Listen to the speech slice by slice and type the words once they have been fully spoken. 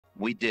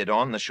We did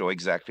on the show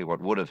exactly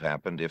what would have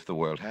happened if the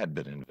world had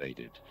been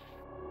invaded.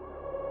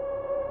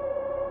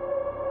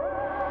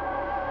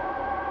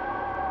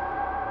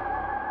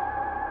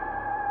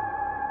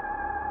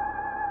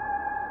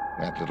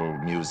 That little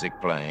music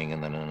playing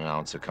and then an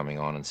announcer coming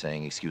on and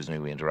saying, "Excuse me,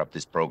 we interrupt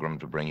this program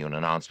to bring you an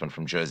announcement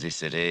from Jersey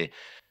City.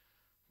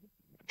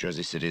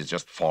 Jersey City has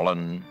just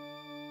fallen.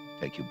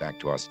 Take you back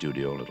to our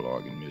studio," a little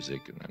organ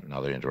music, and then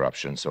another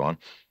interruption and so on.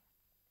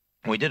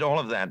 We did all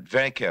of that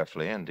very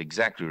carefully and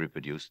exactly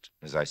reproduced,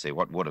 as I say,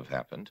 what would have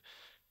happened,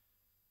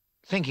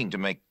 thinking to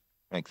make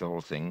the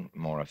whole thing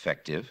more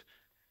effective.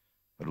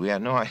 But we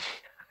had no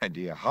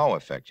idea how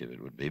effective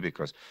it would be,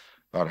 because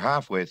about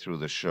halfway through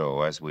the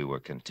show, as we were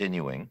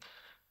continuing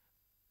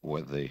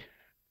with the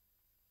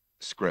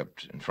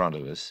script in front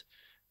of us,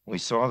 we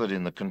saw that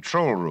in the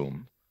control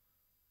room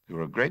there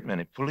were a great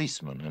many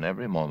policemen, and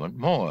every moment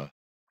more.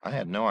 I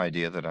had no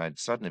idea that I'd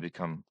suddenly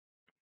become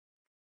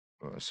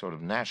a sort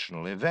of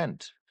national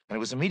event. And it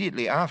was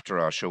immediately after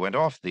our show went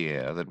off the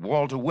air that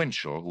Walter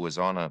Winchell, who was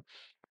on a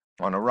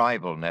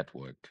rival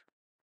network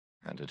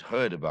and had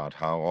heard about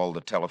how all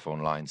the telephone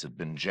lines had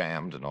been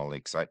jammed and all the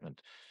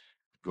excitement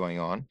going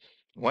on,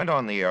 went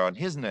on the air on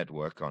his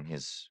network, on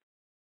his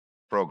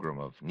program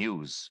of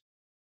news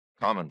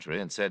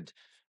commentary, and said,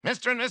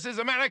 "Mr. and Mrs.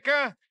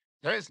 America,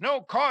 there is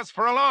no cause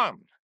for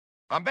alarm.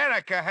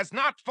 America has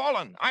not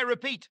fallen. I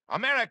repeat,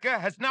 America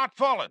has not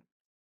fallen."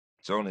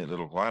 It's only a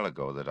little while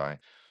ago that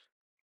I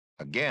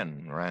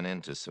again ran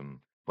into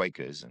some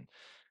Quakers and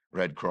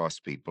Red Cross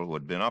people who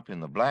had been up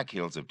in the Black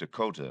Hills of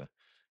Dakota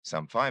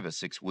some 5 or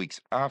 6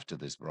 weeks after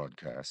this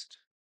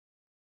broadcast,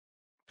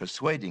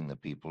 persuading the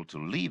people to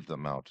leave the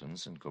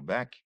mountains and go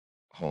back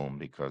home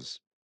because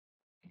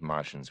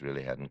Martians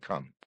really hadn't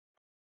come.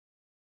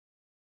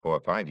 4 or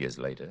 5 years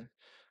later,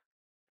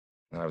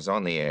 I was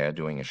on the air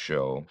doing a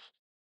show.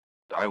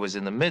 I was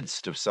in the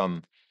midst of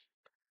some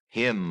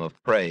hymn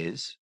of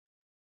praise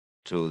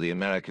to the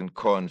American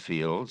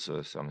cornfields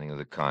or something of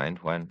the kind,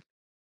 when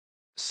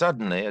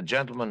suddenly a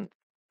gentleman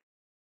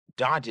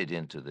darted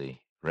into the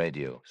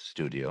radio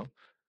studio,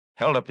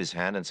 held up his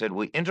hand and said,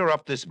 "We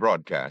interrupt this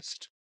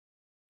broadcast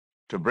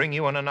to bring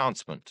you an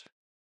announcement.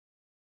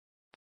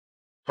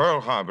 Pearl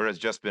Harbor has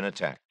just been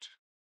attacked."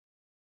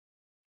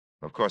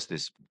 Of course,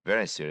 this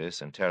very serious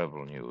and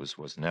terrible news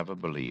was never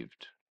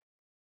believed,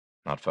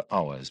 not for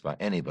hours, by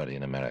anybody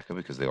in America,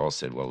 because they all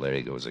said, "Well, there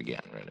he goes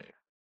again," really.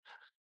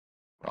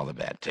 Rather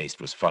bad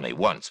taste. Was funny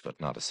once, but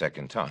not a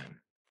second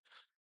time.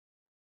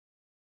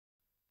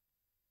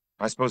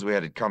 I suppose we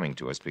had it coming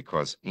to us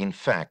because, in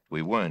fact,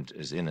 we weren't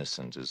as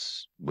innocent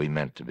as we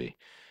meant to be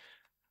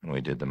when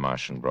we did the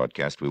Martian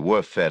broadcast. We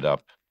were fed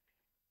up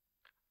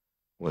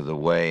with the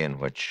way in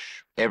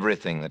which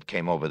everything that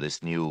came over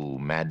this new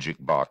magic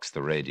box,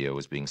 the radio,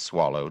 was being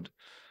swallowed.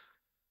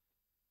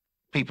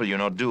 People, you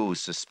know, do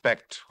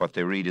suspect what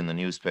they read in the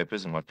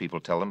newspapers and what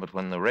people tell them, but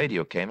when the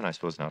radio came, and I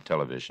suppose now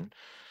television,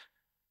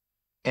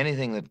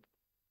 anything that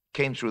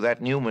came through that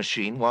new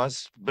machine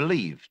was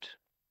believed.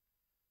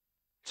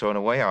 So in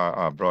a way,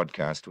 our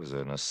broadcast was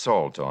an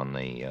assault on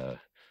the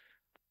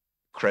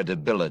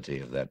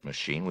credibility of that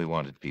machine. We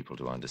wanted people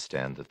to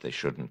understand that they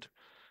shouldn't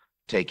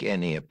take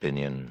any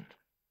opinion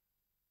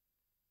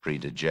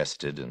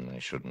predigested, and they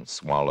shouldn't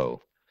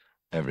swallow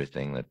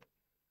everything that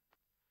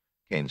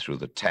came through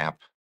the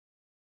tap